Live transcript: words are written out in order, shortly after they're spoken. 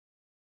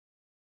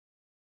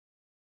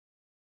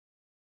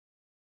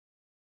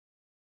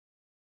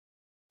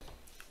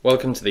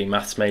Welcome to the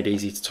Maths Made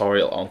Easy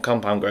tutorial on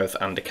compound growth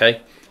and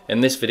decay. In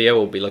this video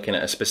we'll be looking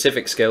at a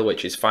specific skill,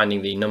 which is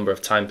finding the number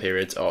of time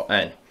periods, or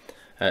n.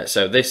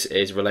 So this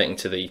is relating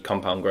to the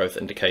compound growth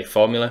and decay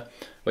formula,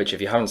 which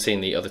if you haven't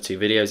seen the other two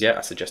videos yet,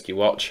 I suggest you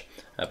watch.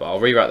 But I'll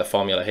rewrite the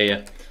formula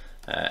here.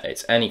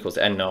 It's n equals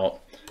to n naught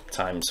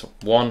times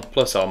 1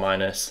 plus or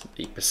minus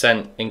the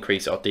percent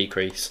increase or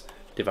decrease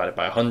divided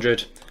by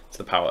 100 to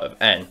the power of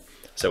n.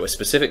 So we're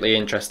specifically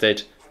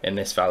interested in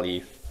this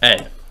value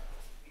n.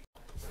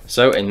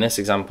 So in this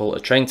example,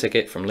 a train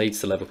ticket from Leeds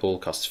to Liverpool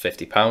costs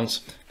 £50.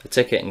 The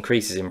ticket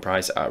increases in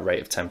price at a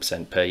rate of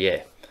 10% per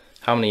year.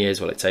 How many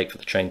years will it take for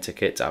the train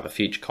ticket to have a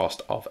future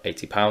cost of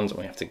 £80? And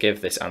we have to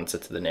give this answer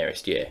to the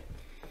nearest year.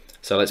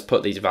 So let's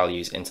put these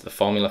values into the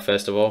formula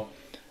first of all.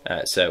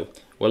 So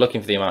we're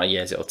looking for the amount of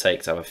years it will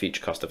take to have a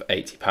future cost of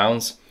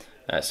 £80.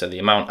 So the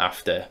amount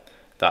after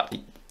that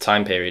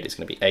time period is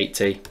going to be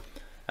 80.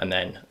 And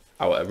then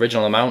our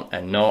original amount,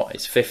 n0,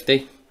 is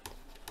 50.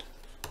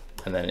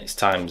 And then it's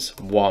times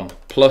 1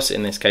 plus,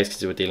 in this case,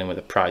 because we're dealing with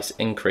a price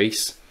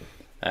increase,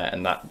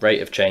 and that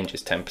rate of change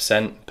is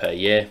 10% per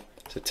year,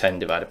 so 10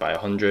 divided by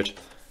 100.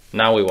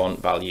 Now we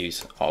want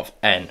values of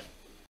n.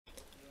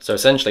 So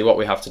essentially what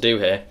we have to do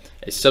here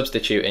is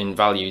substitute in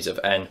values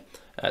of n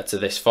to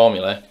this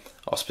formula,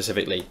 or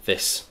specifically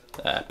this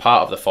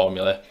part of the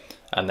formula,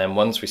 and then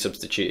once we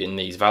substitute in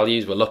these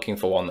values, we're looking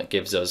for one that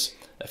gives us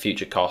a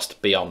future cost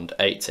beyond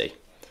 80.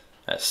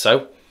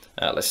 So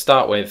let's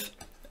start with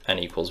n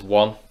equals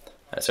 1.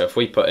 So if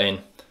we put in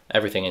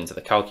everything into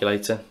the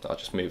calculator, I'll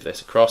just move this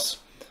across.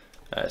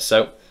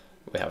 So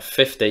we have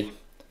 50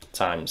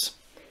 times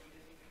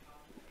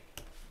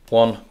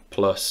 1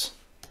 plus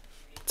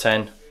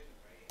 10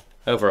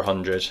 over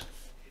 100,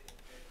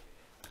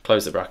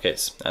 close the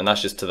brackets, and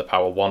that's just to the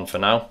power 1 for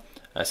now.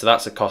 So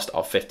that's a cost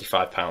of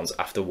 £55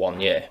 after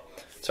 1 year.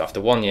 So after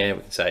 1 year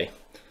we can say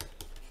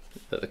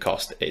that the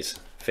cost is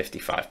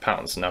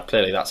 £55. Now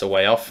clearly that's a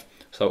way off,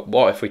 so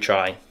what if we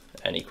try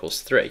n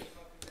equals 3?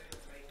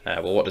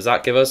 Well, what does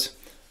that give us?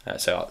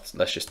 So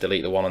let's just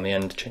delete the 1 on the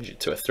end, change it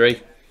to a 3.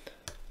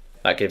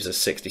 That gives us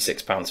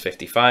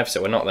 £66.55,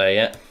 so we're not there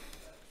yet.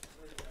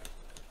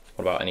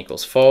 What about n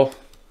equals 4?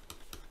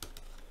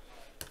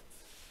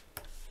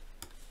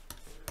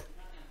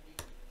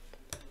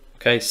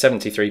 Okay,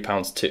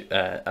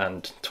 £73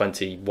 and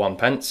 21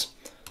 pence.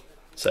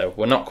 So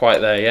we're not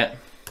quite there yet.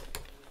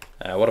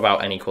 What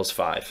about n equals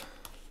 5?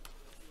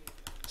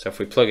 So if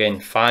we plug in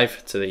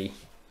 5 to the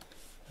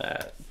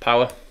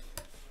power,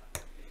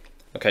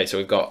 okay, so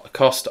we've got a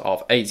cost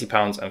of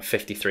 £80 and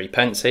 53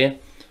 pence here.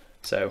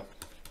 So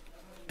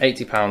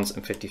 £80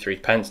 and 53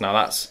 pence. Now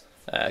that's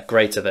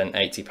greater than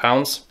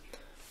 £80.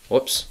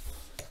 Whoops.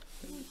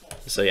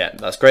 So yeah,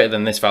 that's greater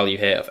than this value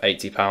here of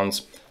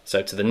 £80.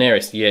 So to the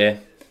nearest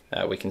year,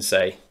 we can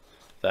say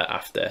that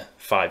after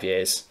 5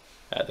 years,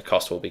 the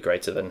cost will be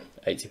greater than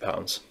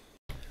 £80.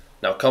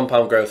 Now,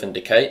 compound growth and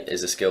decay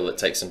is a skill that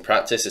takes some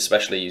practice,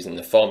 especially using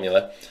the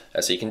formula,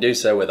 so you can do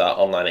so with our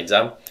online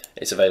exam.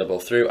 It's available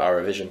through our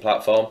revision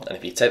platform, and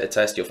if you take the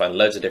test, you'll find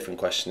loads of different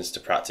questions to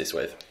practice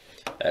with.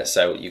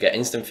 So you get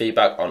instant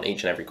feedback on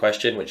each and every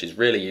question, which is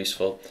really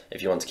useful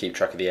if you want to keep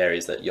track of the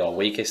areas that you're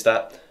weakest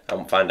at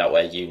and find out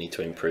where you need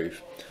to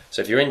improve.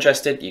 So if you're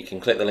interested, you can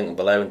click the link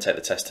below and take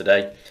the test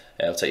today.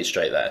 It'll take you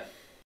straight there.